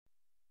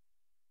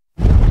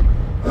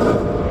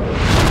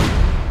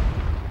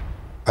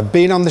I've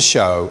been on the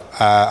show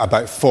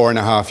about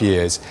 4.5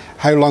 years.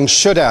 How long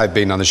should I have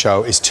been on the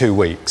show is 2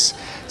 weeks.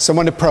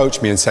 Someone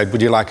approached me and said,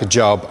 would you like a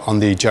job on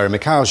the Jeremy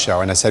Kyle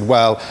show? And I said,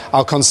 well,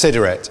 I'll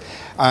consider it.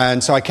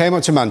 And so I came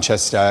up to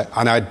Manchester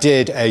and I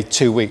did a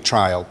 2-week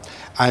trial.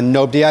 And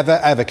nobody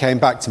ever came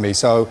back to me.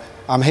 So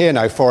I'm here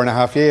now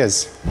 4.5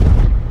 years.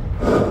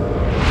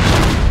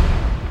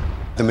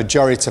 The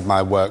majority of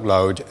my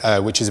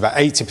workload, which is about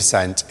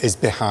 80%, is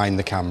behind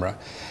the camera.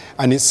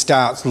 And it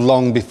starts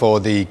long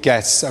before the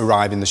guests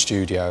arrive in the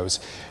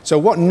studios. So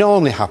what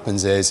normally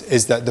happens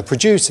is that the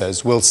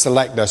producers will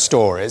select their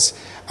stories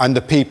and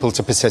the people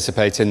to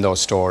participate in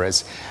those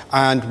stories.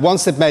 And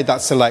once they've made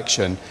that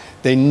selection,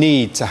 they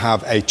need to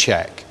have a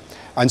check.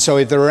 And so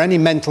if there are any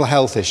mental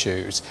health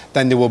issues,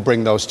 then they will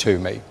bring those to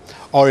me.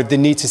 Or if they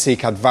need to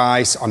seek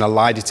advice on a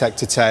lie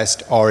detector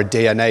test or a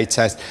DNA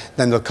test,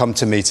 then they'll come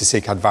to me to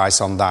seek advice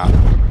on that.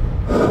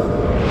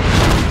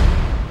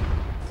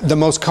 The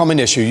most common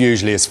issue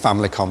usually is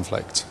family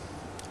conflict.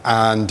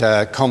 And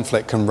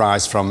conflict can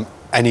rise from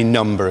any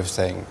number of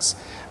things.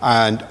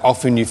 And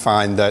often you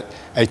find that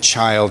a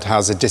child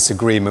has a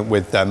disagreement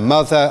with their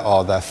mother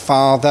or their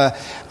father,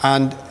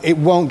 and it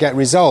won't get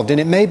resolved.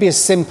 And it may be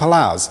as simple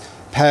as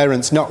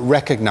parents not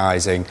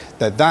recognising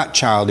that that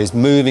child is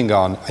moving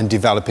on and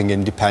developing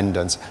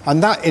independence.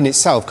 And that in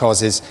itself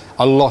causes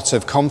a lot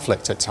of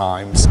conflict at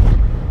times.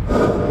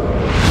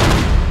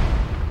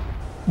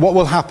 What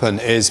will happen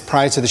is,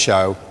 prior to the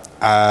show,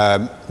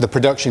 the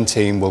production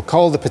team will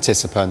call the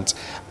participant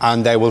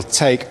and they will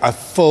take a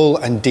full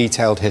and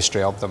detailed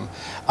history of them.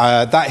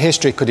 That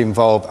history could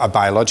involve a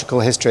biological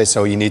history,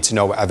 so you need to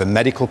know whatever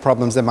medical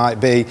problems there might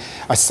be,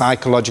 a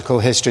psychological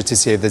history to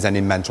see if there's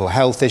any mental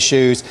health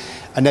issues,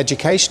 an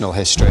educational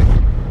history.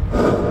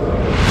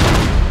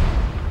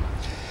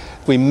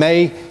 We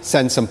may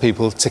send some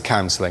people to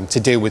counselling to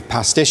deal with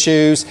past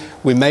issues.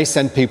 We may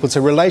send people to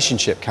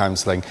relationship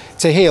counselling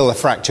to heal a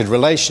fractured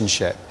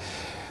relationship.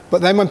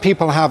 But then when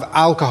people have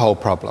alcohol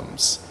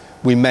problems,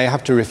 we may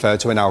have to refer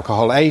to an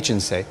alcohol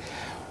agency.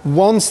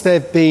 Once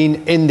they've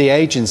been in the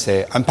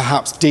agency and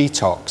perhaps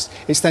detoxed,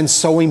 it's then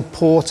so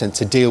important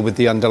to deal with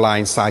the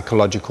underlying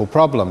psychological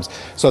problems.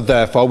 So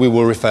therefore, we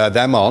will refer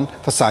them on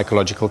for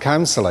psychological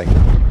counselling.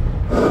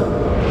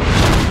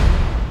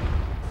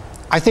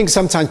 I think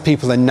sometimes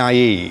people are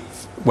naive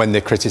when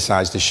they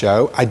criticise the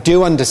show. I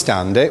do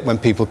understand it when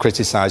people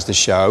criticise the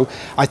show.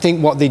 I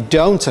think what they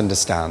don't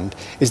understand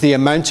is the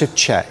amount of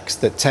checks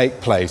that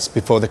take place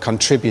before the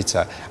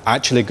contributor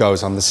actually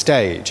goes on the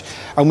stage.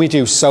 And we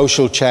do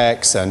social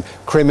checks and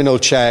criminal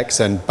checks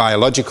and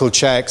biological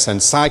checks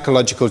and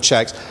psychological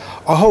checks,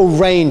 a whole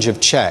range of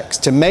checks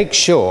to make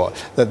sure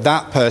that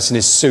that person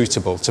is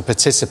suitable to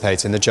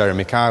participate in the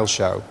Jeremy Kyle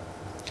show.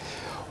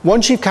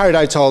 Once you've carried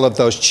out all of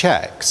those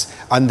checks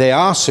and they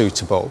are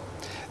suitable,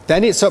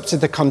 then it's up to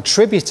the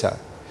contributor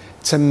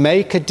to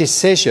make a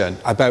decision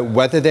about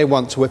whether they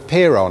want to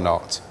appear or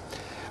not.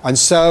 And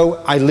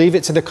so I leave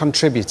it to the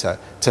contributor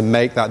to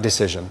make that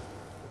decision.